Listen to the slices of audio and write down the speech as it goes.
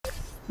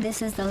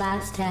This is the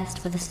last test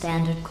for the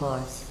standard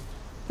course.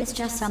 It's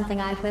just something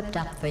I whipped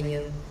up for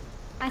you.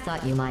 I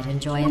thought you might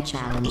enjoy a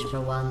challenge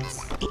for once.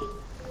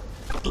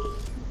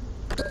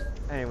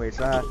 Anyways,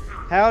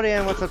 howdy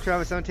and what's up,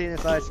 Travis 17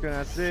 inside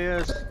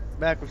ScrinnodStudios,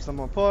 back with some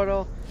more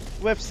Portal,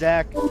 with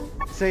Zack.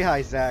 Say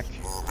hi, Zack.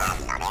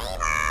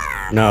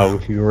 No,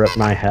 you ripped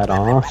my head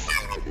off.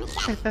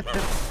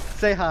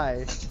 Say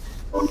hi.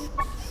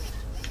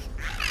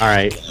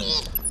 Alright.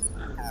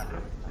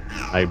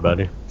 Hi,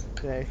 buddy.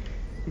 Okay.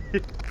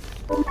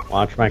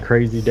 Watch my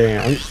crazy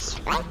dance.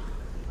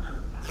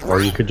 Or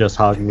you could just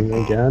hug me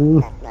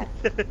again.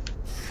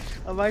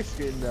 On my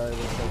screen, though, it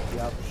looks like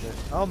the opposite.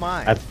 Oh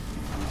my.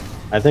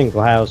 I think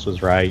Glaus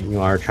was right. You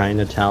are trying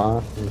to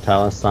tell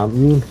us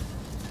something.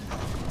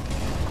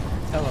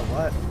 Tell her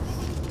what?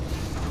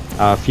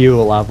 A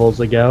few levels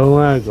ago,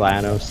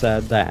 GLaDOS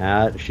said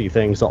that she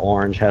thinks the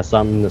orange has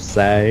something to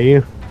say.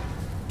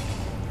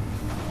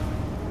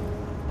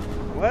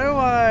 Where do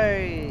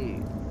I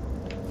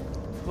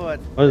put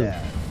What is-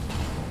 that?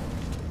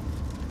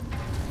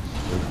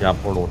 We've got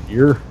Portal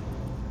here.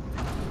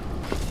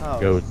 Oh,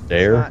 Goes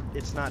there.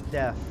 It's not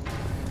deaf.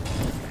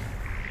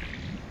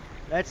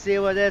 Let's see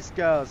where this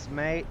goes,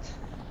 mate.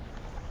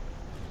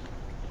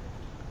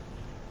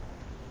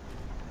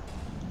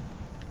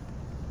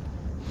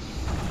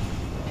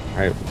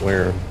 Alright,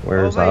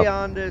 where's Over up?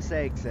 yonder's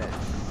exit.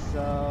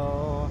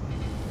 So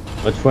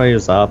Which way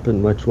is up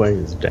and which way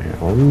is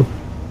down?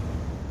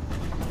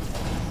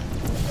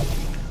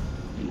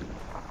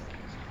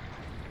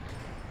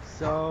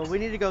 So we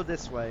need to go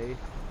this way,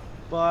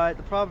 but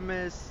the problem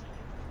is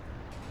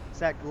it's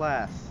that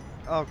glass.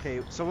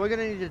 Okay, so we're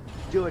gonna need to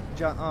do a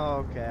jump.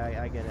 Oh, okay,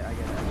 I get it.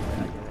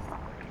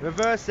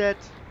 Reverse it.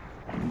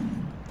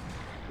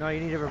 No, you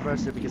need to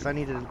reverse it because I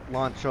need to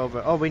launch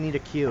over. Oh, we need a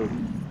cube.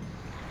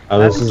 Oh,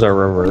 this is a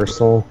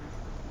reversal.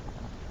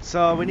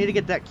 So we need to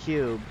get that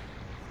cube.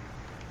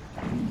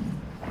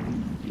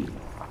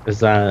 Is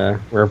that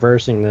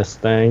reversing this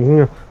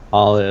thing?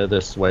 All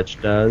this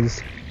switch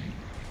does.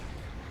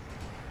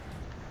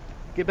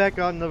 Get back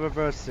on the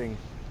reversing.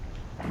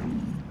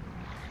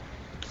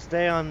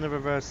 Stay on the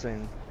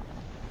reversing.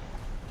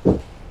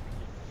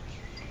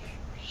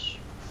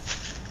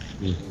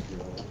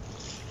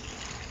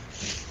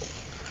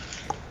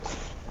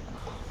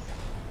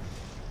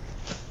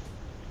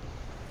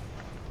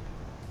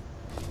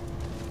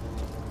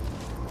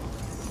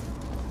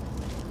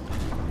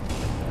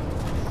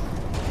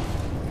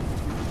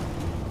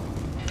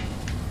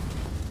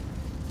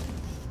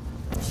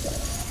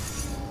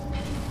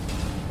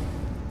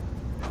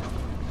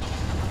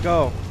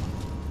 Go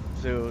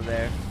through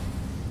there.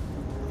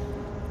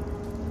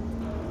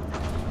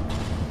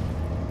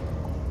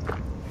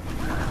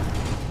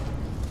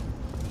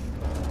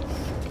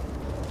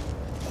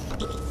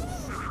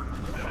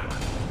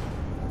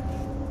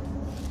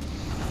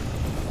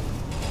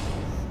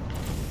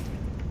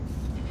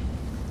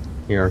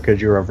 Here,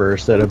 could you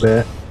reverse it a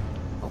bit?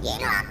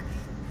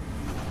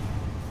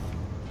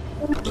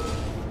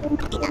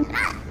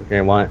 Okay,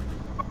 what?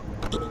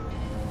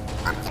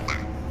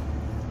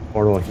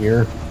 Portal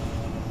here.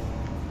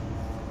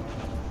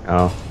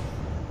 Oh.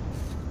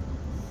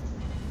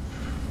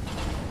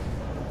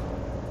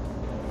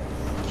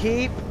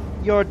 Keep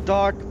your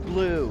dark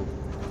blue.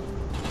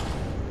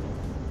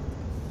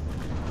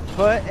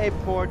 Put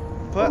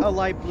a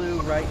light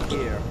blue right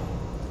here.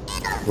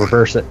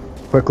 Reverse it.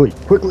 Quickly,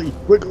 quickly,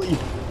 quickly!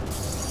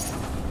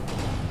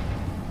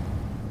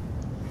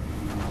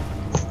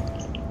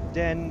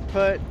 Then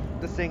put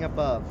the thing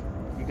above.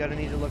 You gotta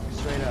need to look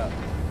straight up.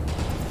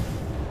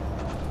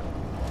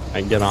 I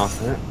can get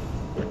off it.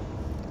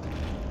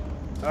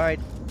 Alright,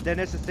 then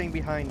there's the thing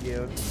behind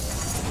you.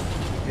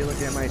 If you're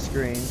looking at my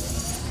screen.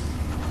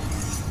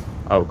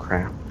 Oh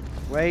crap.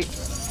 Wait.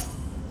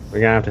 We're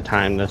gonna have to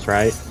time this,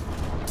 right?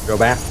 Go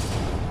back.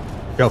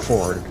 Go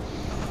forward.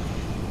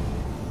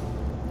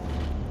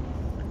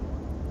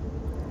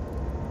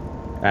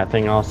 That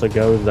thing also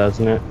goes,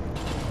 doesn't it?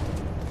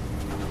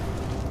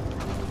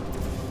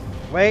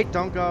 Wait,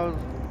 don't go.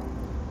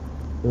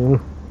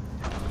 Mm.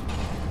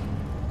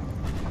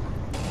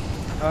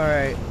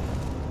 Alright.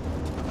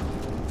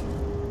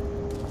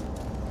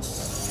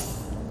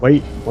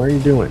 Wait, what are you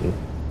doing?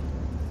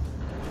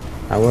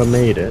 I would have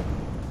made it.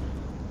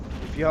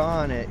 If you're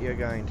on it, you're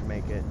going to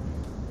make it.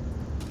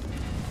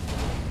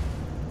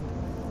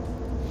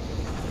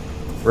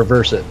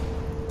 Reverse it.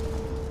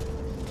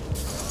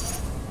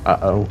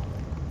 Uh-oh.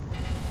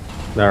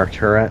 There are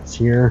turrets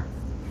here.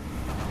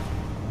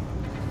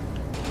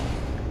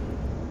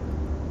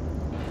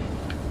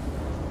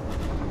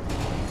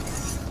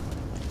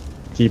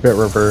 Keep it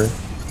reversed.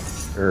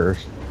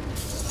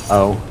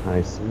 Oh,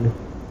 I see.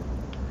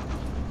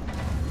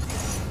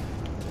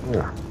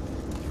 Yeah.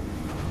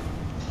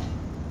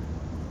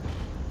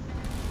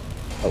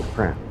 Oh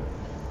crap.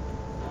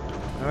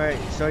 Alright,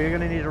 so you're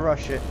gonna need to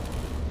rush it.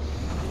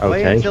 Okay.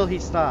 Wait until he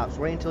stops.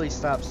 Wait until he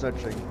stops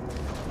searching.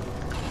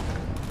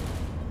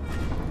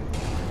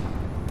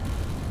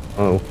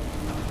 Oh.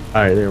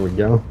 Alright, there we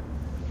go.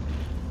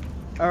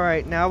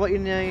 Alright, now what you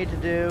need to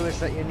do is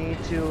that you need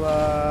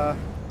to,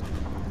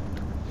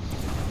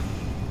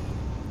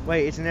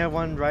 wait, isn't there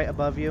one right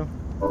above you?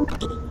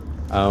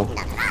 Oh.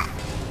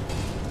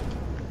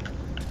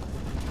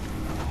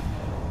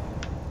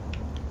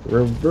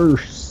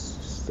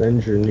 Reverse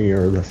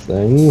engineer the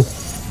thing.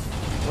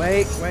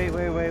 Wait.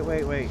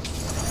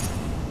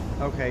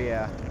 Okay,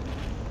 yeah.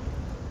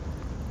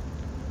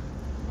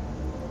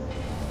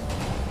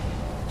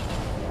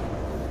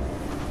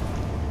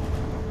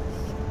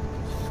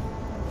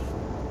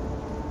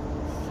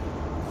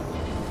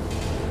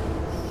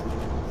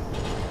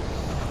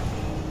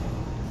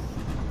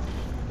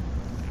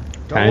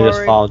 Can I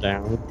just fall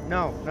down?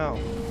 No.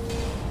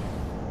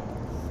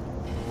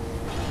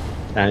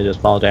 Can I just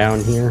fall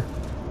down here?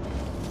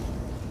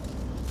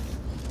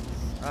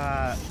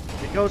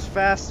 It goes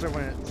faster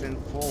when it's in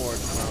forward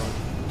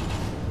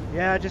mode.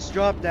 Yeah, just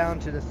drop down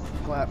to the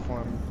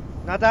platform.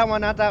 Not that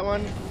one.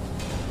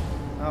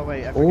 Oh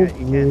wait, I forget.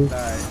 You can't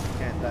die. You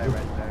can't die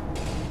right there.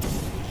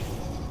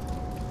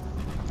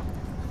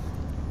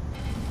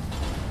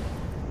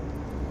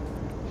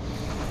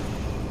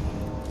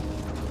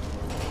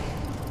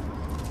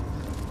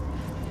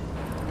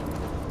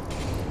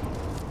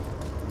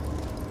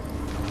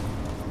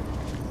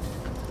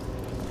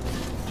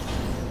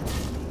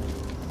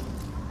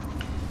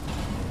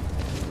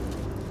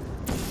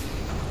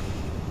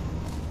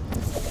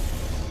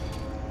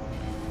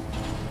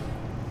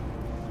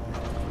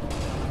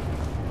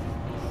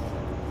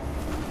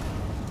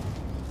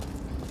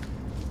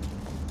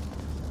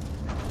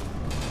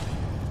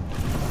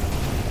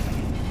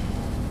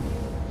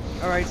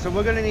 Alright, so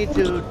we're gonna need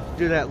to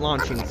do that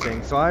launching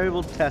thing, so I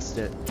will test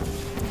it.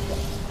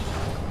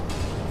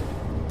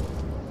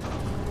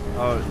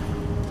 Oh,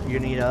 you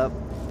need up?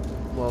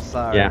 Well,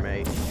 sorry,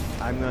 mate.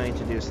 I'm going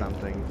to do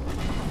something.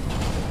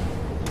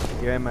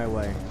 You're in my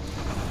way.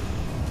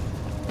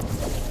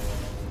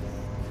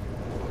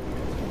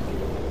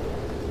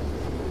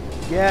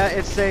 Yeah,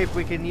 it's safe.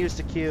 We can use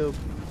the cube.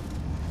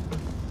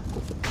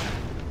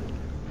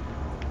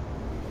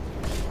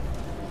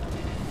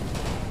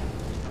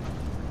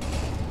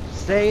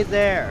 Stay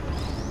there.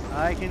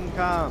 I can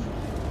come.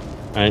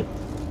 Alright.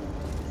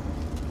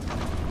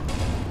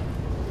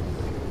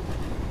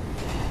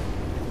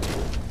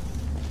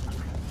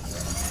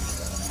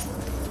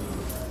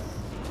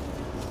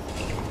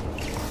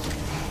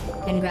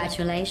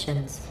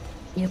 Congratulations.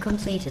 You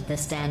completed the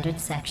standard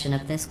section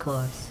of this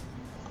course.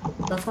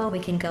 Before we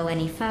can go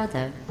any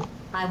further,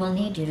 I will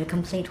need you to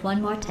complete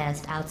one more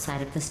test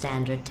outside of the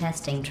standard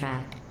testing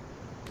track.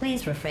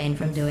 Please refrain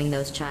from doing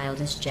those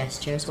childish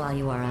gestures while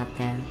you are out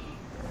there.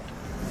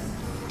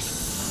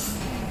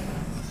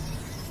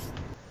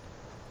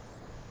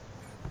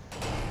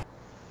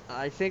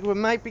 I think we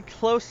might be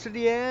close to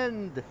the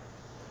end.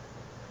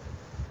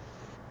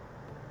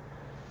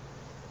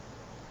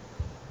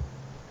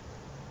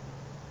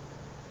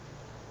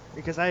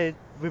 Because I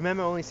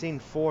remember only seeing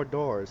 4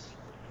 doors,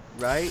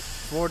 right?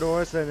 4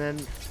 doors and then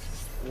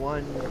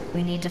one.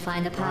 We need to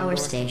find a power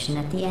station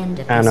at the end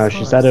of this I don't know,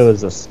 she said it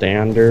was a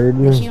standard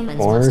The humans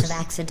course. must have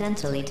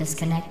accidentally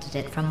disconnected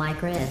it from my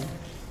grid.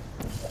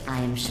 I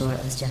am sure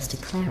it was just a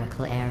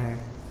clerical error.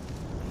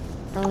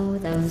 Oh,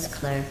 those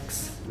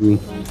clerks.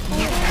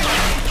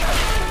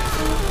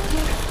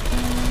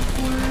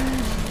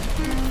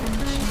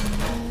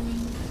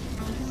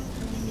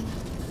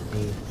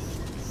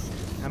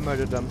 I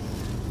murdered them.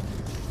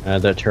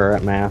 The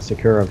turret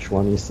massacre of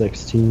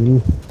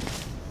 2016.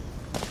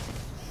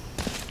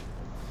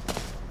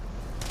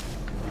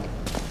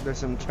 There's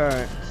some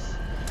turrets.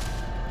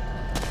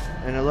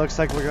 And it looks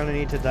like we're gonna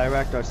need to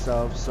direct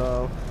ourselves,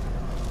 so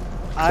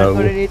I'm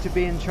gonna need to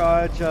be in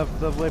charge of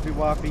the Whippy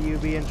Woppy, you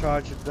be in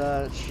charge of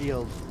the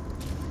shield.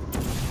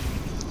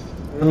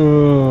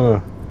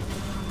 You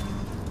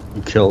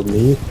killed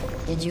me.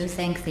 Did you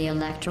think the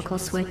electrical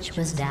switch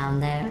was down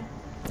there?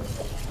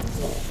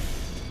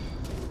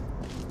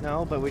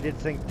 No, but we did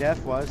think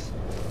death was.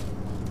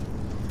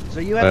 So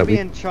you have to be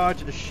in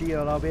charge of the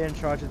shield, I'll be in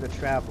charge of the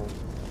travel.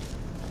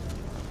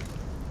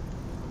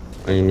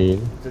 What do you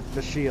mean?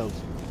 The shield.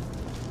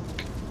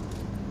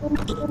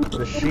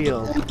 The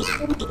shield.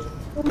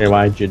 Hey,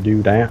 why'd you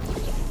do that?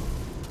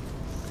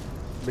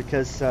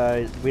 Because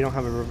we don't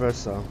have a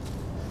reverso.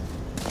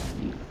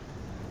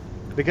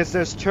 Because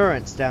there's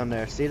turrets down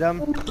there, see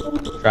them?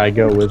 Should I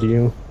go with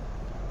you?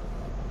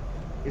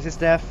 Is this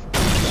death?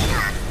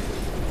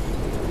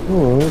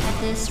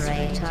 At this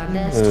rate, our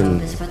best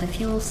hope is for the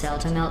fuel cell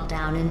to melt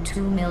down in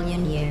 2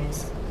 million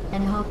years,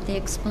 and hope the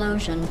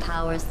explosion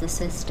powers the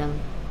system.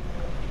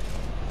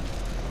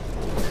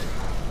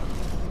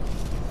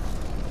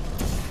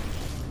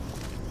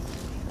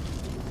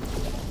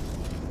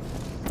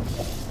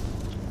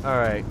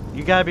 Alright,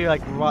 you gotta be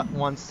like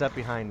one step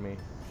behind me.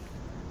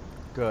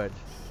 Good.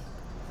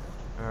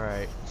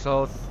 Alright,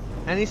 so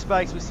any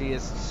spikes we see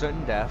is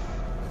certain death.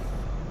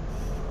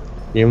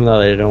 Even though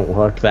they don't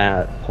look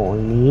that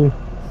pointy.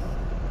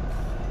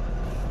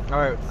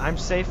 Alright, I'm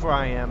safe where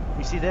I am.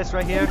 You see this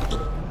right here?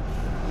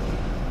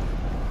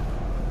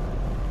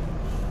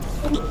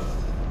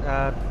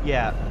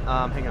 Yeah.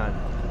 Hang on.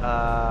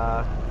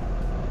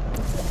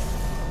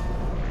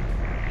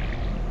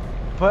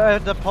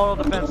 Put the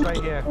portal defense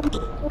right here.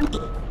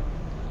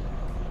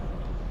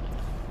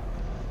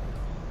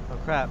 Oh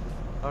crap.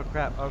 Oh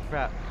crap. Oh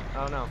crap.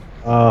 Oh no.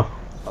 Oh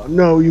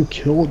no, you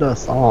killed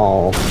us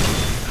all.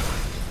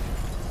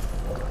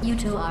 You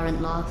two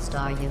aren't lost,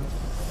 are you?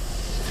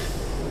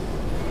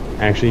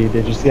 Actually,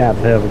 did you see that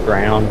bit of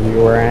ground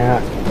you were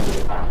at?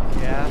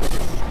 Yeah.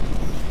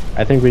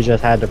 I think we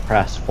just had to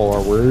press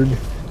forward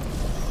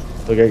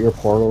to get your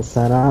portal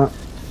set up.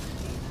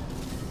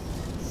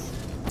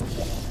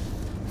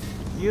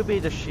 You be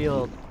the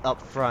shield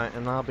up front,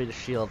 and I'll be the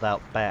shield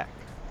out back.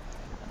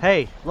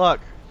 Hey, look!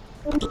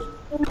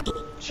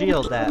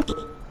 Shield that.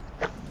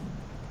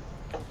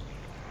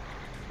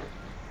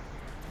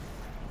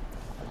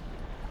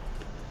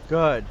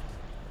 Good.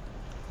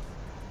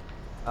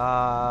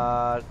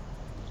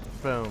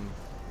 Boom.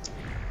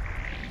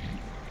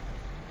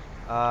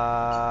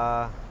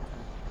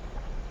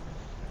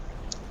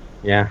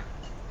 Yeah.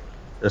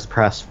 Just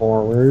press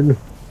forward.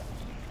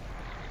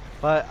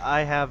 But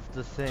I have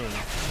the thing.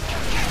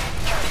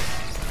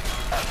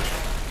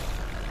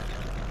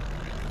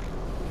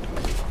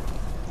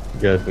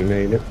 Good, we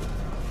made it.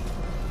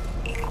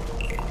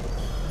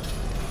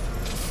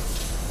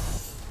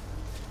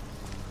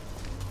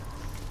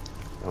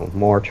 Oh,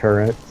 more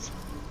turrets.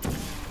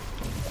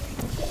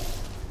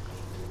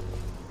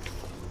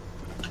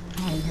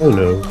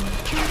 Hello.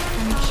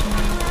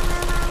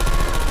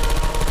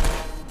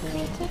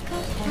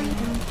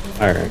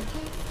 Alright.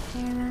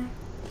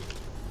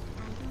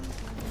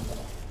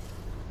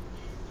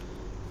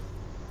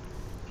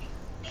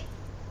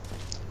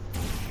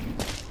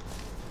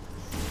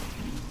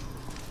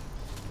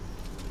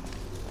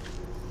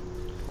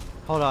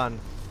 Hold on.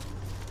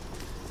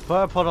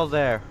 Put a portal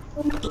there.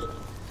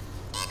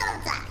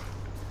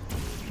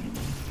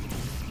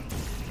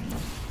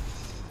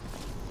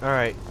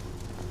 Alright.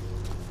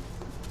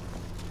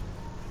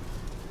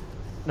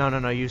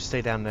 No, you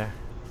stay down there.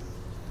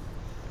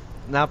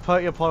 Now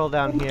put your portal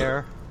down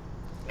here.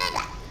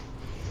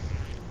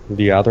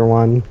 The other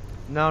one?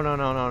 No,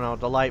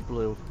 the light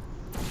blue.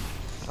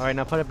 Alright,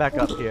 now put it back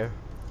up here.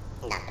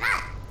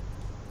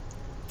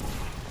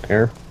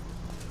 There?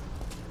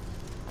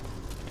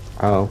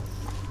 Oh.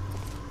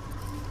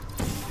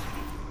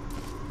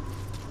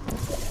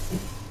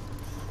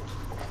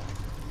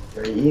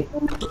 Three.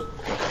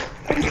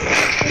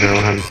 No,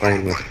 I'm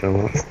playing with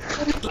Philip.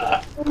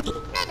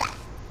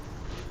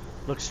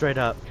 Look straight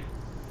up.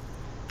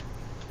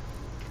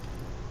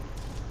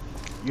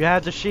 You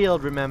have the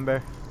shield,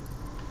 remember?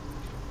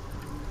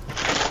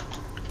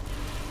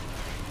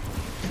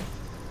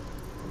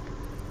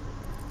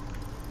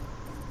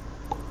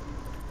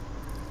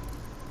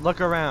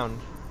 Look around.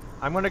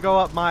 I'm gonna go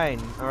up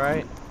mine,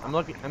 alright?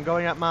 I'm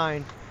going up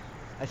mine.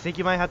 I think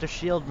you might have to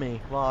shield me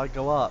while I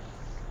go up.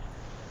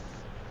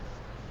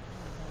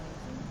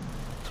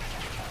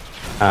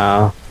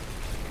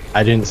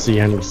 I didn't see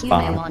any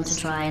spots. You may want to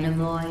try and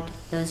avoid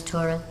those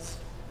turrets.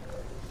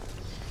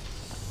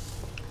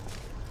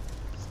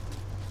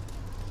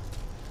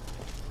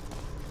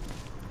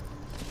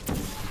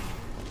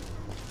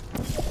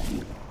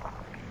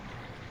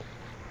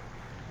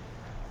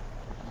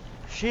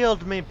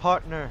 Shield me,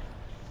 partner.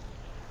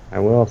 I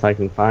will if I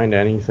can find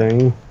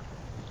anything.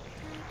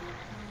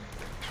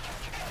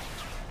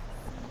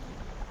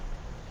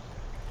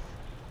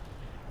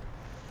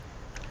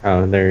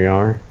 Oh, there you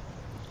are.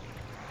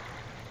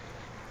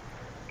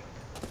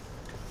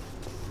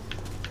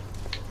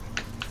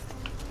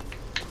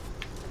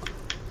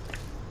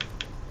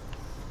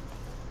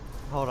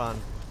 Hold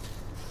on.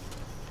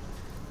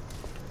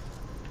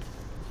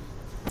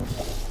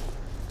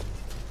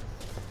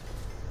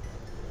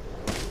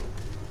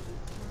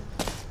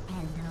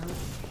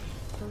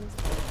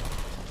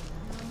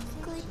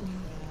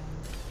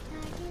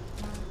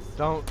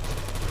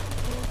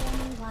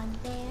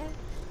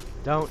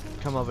 Don't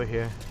come over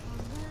here.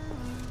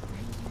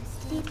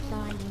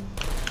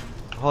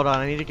 Hold on,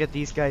 I need to get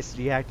these guys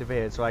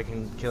deactivated so I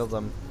can kill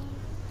them.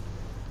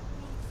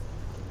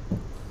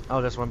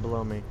 Oh, there's one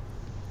below me.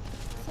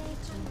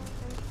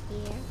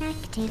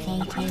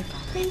 Activated.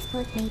 Please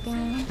put me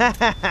down.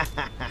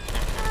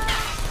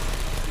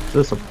 Is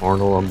this a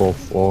portalable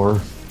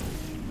floor?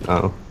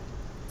 No.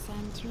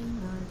 Sentry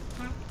mode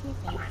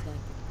activated.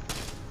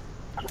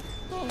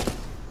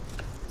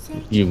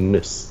 You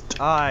missed.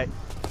 Alright.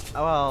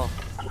 Oh, well,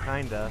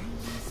 kinda.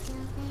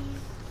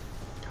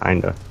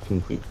 Kinda.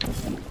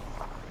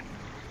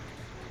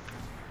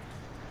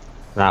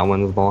 That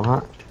one's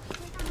blocked.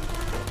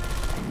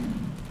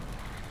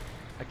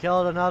 I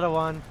killed another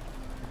one.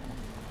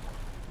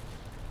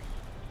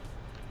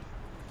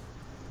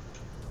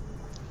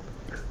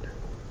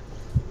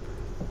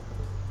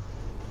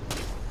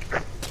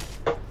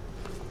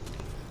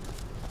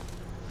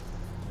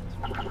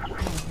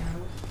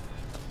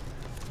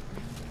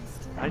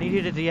 I need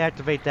you to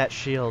deactivate that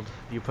shield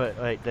you put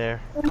right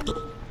there.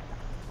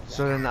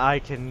 So then I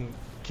can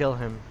kill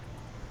him.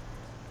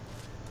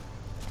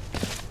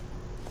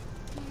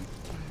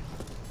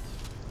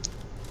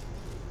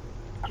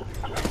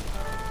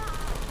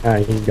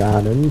 You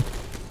got him.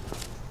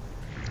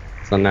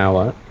 So now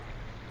what?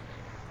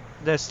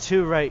 There's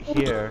two right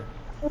here.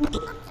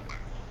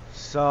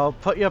 So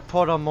put your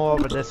portal more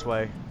over this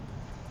way.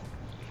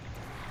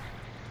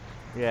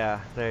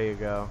 Yeah, there you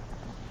go.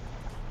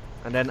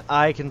 And then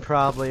I can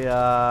probably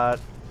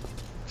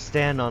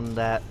stand on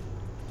that.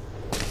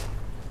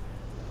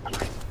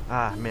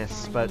 Ah,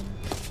 miss, but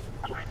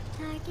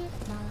Target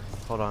lost.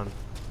 hold on.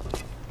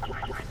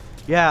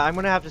 Yeah, I'm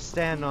gonna have to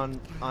stand on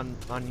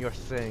your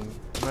thing.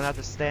 I'm gonna have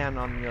to stand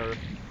on your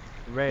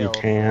rail.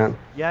 You can't.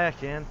 Yeah, I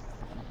can.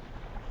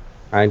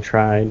 I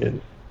tried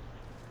it.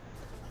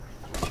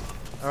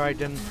 Alright,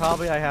 then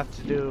probably I have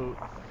to do...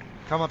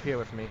 Come up here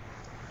with me.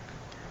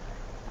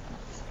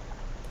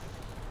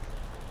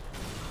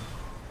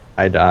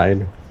 I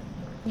died.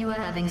 You are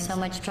having so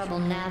much trouble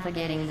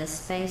navigating this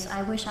space,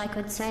 I wish I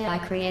could say I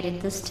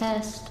created this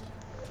test.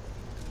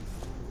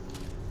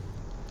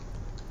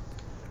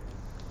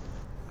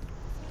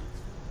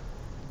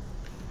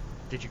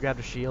 Did you grab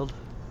the shield?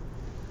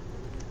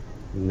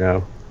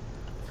 No.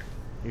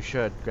 You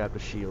should grab the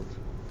shield.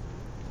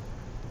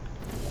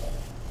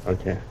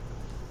 Okay.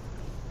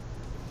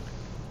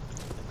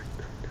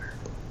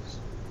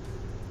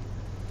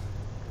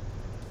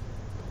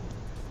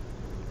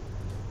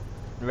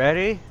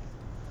 Ready?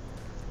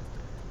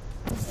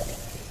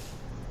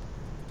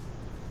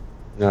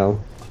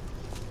 No.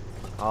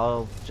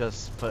 I'll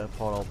just put a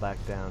portal back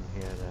down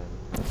here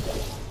then.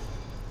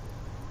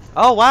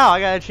 Oh wow, I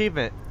got an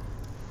achievement.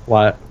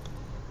 What?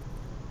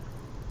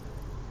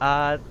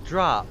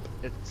 Drop,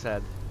 it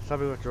said.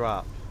 Something with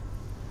drop.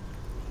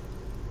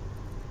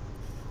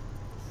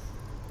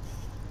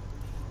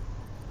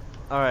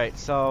 Alright,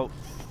 so...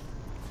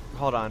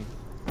 Hold on.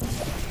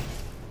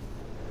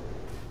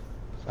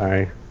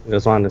 Sorry. I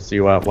just wanted to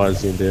see what it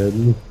was you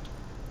did.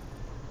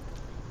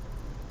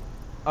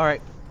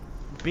 Alright.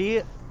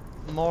 Be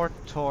more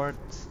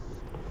towards...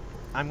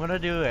 I'm gonna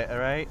do it,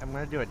 alright? I'm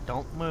gonna do it.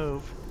 Don't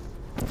move.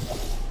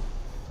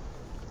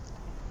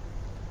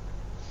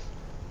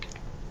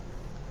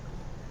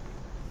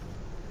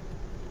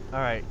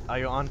 Alright, are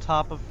you on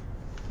top of...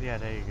 Yeah,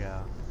 there you go.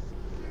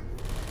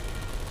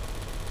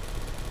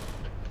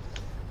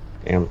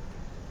 Damn.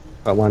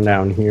 Put one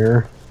down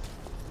here.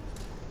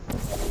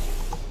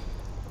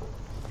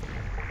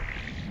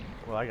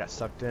 Well, I got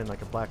sucked in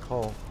like a black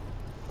hole.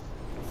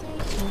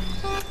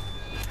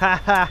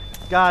 Haha!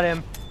 Got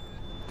him!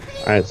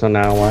 Alright, so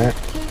now what?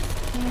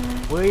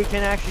 We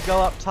can actually go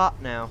up top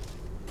now.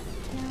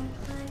 No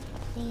hard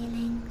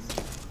feelings.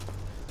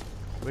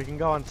 We can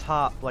go on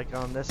top, like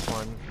on this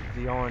one.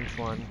 The orange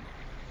one.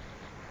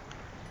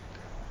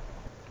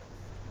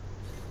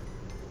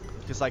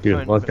 Just like Dude,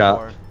 couldn't look up.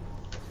 before.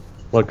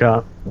 Look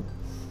up.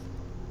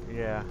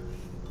 Yeah.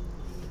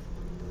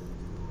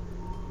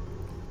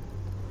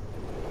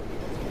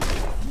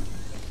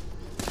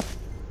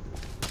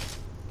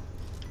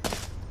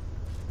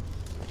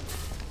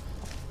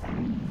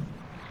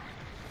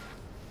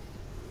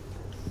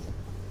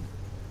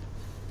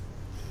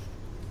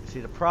 See,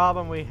 the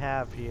problem we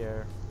have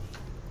here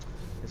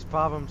is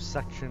problem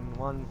section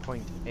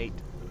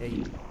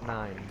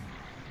 1.889.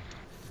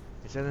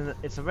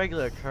 It's a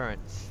regular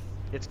occurrence.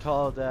 It's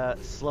called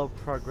slow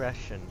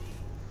progression.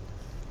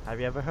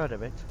 Have you ever heard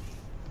of it?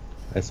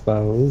 I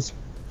suppose.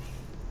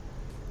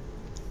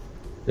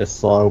 Just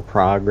slow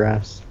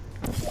progress.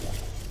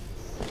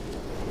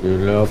 You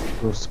love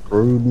to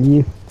screw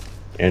me.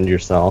 And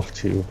yourself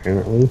too,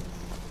 apparently.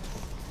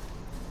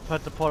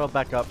 Put the portal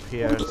back up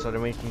here so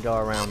then we can go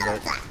around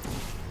it.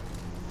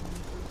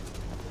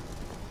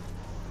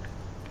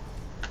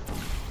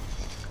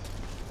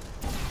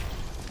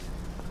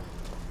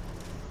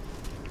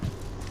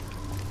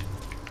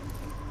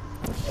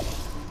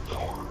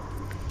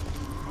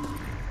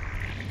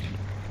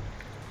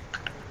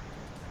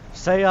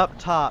 Stay up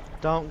top.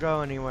 Don't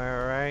go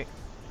anywhere, alright?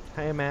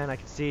 Hey man, I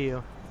can see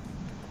you.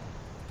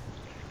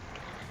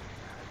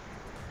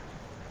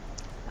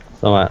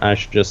 So I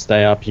should just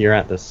stay up here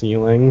at the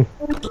ceiling.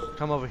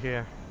 Come over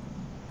here.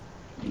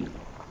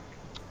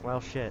 Well,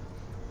 shit.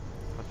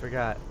 I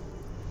forgot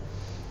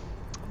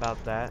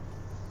about that.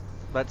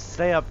 But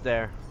stay up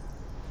there.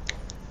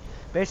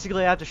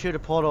 Basically, I have to shoot a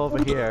portal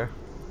over here.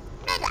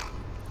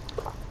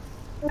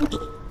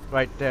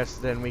 Right there, so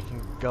then we can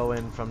go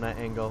in from that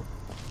angle.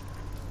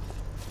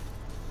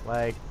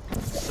 Like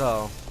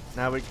so.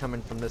 Now we come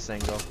in from this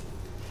angle.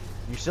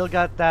 You still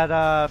got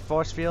that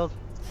force field?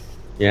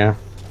 Yeah.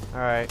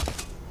 Alright.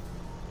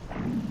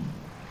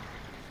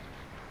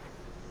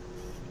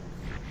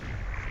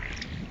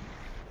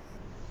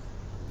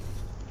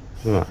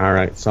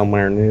 Alright,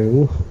 somewhere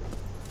new.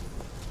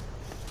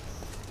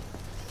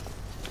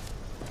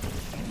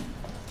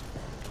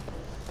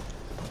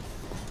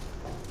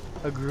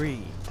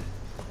 Agreed.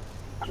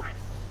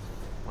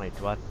 Wait,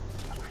 what?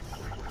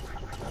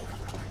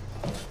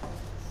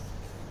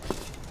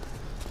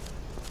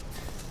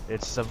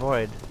 It's the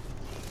void.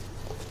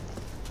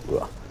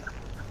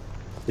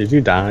 Did you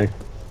die?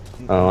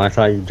 Oh, I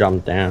thought you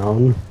jumped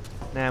down.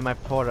 Nah, my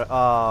portal.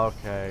 Oh,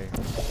 okay.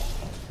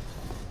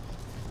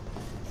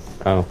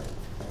 Oh.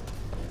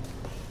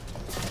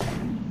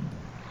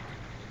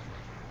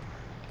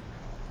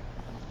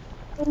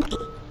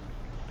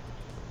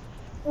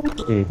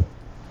 Hmm.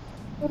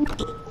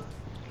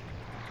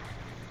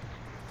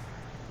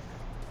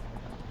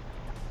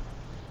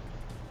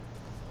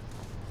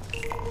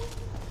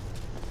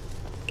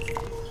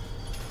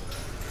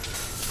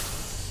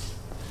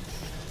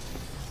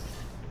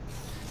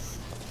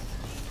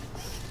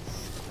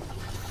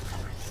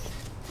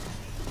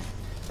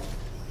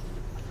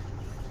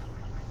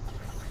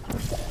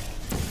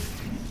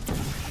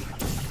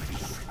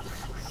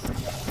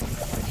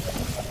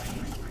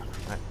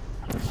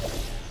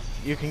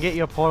 You can get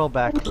your portal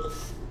back.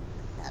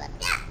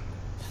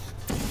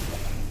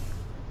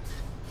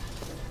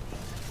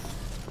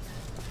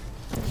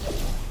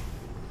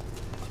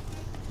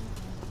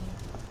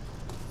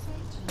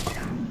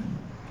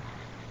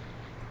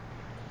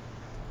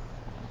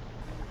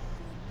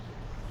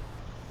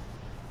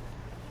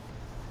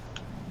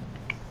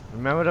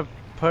 Remember to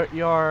put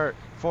your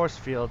force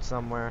field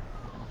somewhere.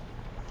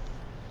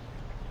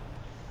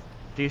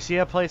 Do you see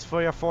a place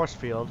for your force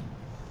field?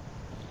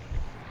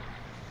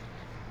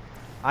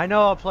 I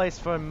know a place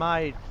for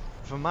my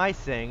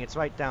thing. It's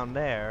right down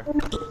there.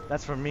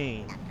 That's for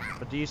me.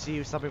 But do you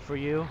see something for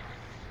you?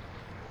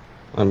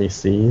 Let me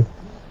see.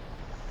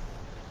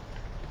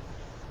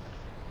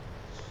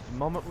 The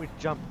moment we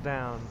jump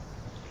down.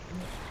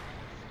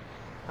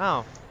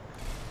 Oh.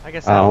 I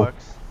guess that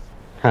works.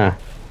 Huh.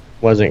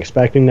 Wasn't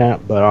expecting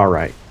that, but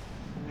alright.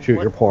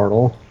 Shoot your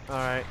portal.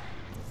 Alright.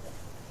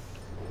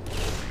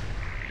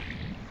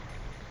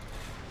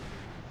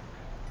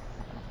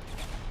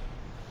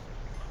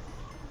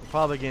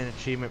 Probably get an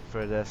achievement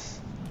for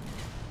this.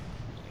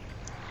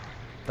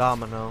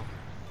 Domino.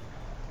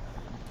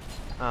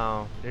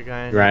 Oh, you're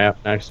going Right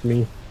up next to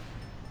me.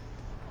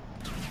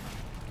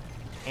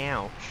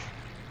 Ouch.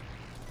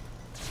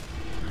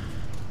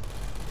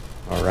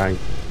 Alright.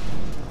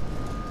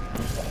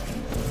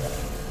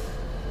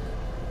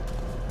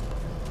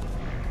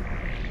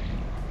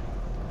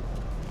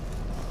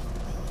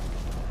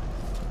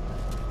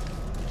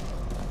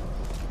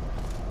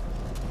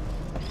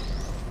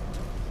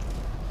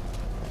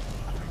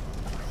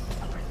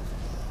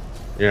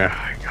 Yeah,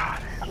 I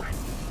got it.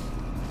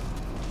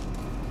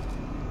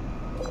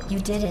 You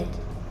did it.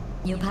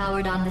 You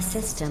powered on the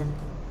system.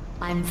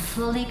 I'm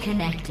fully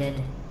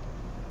connected.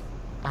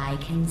 I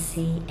can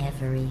see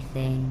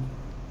everything.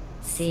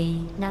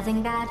 See,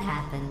 nothing bad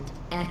happened.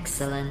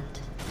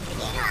 Excellent.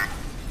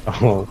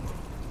 Oh.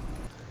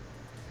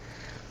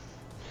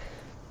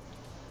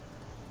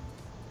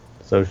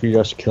 So she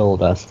just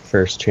killed us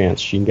first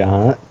chance she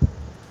got.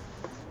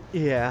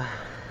 Yeah.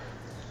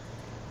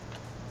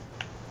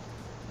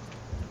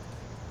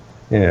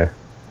 Yeah.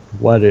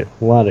 What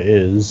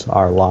is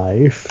our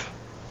life?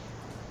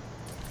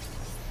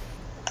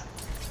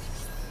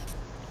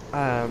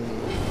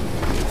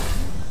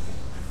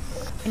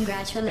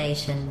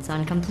 Congratulations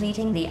on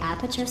completing the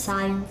Aperture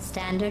Science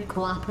Standard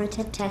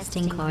Cooperative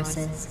Testing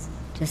courses.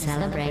 To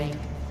celebrate,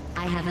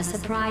 I have a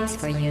surprise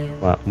for you.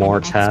 What, more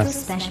An extra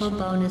tests? special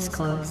bonus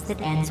course that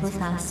ends with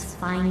us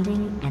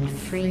finding and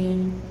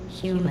freeing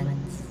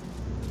humans.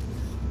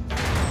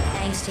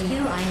 Thanks to you,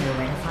 I know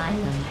where to find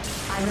them.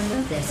 I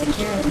removed their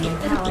security and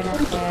powered up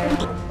their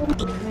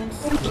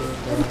rescue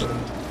building.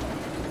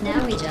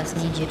 Now we just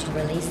need you to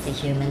release the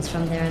humans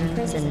from their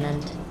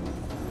imprisonment.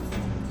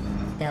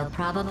 They'll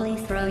probably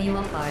throw you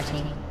a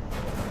party.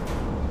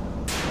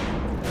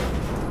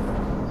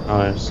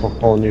 Oh, it's a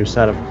whole new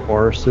set of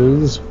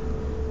courses.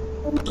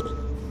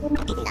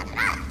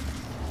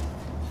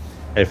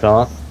 Hey,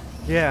 Philip.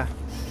 Yeah.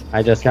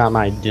 I just got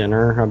my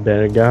dinner a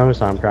bit ago,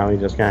 so I'm probably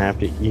just gonna have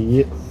to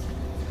eat.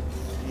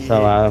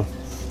 So,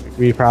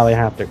 we probably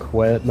have to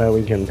quit, but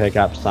we can pick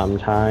up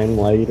sometime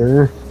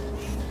later.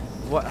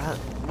 What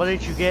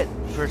did you get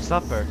for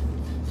supper?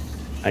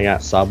 I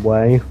got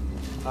Subway.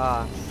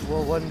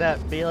 Well, wouldn't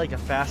that be like a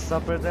fast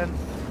supper then?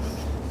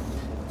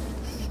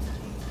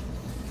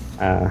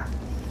 I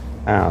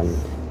don't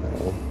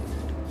know.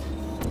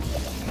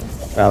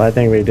 Well, I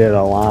think we did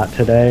a lot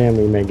today, and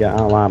we made a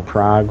lot of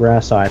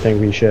progress, so I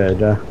think we should,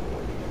 you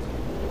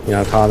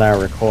know, call that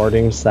a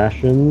recording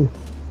session.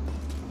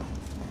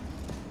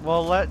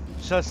 Well, let's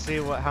just see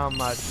how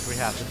much we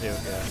have to do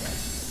here.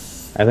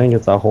 I think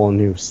it's a whole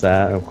new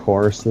set of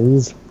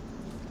courses.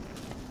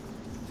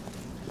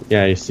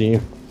 Yeah, you see?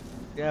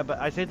 Yeah, but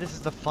I think this is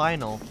the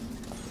final.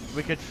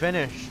 We could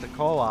finish the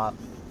co-op.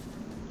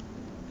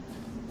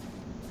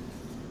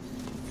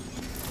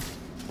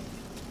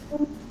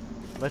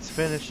 Let's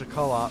finish the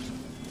co-op,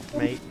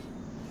 mate.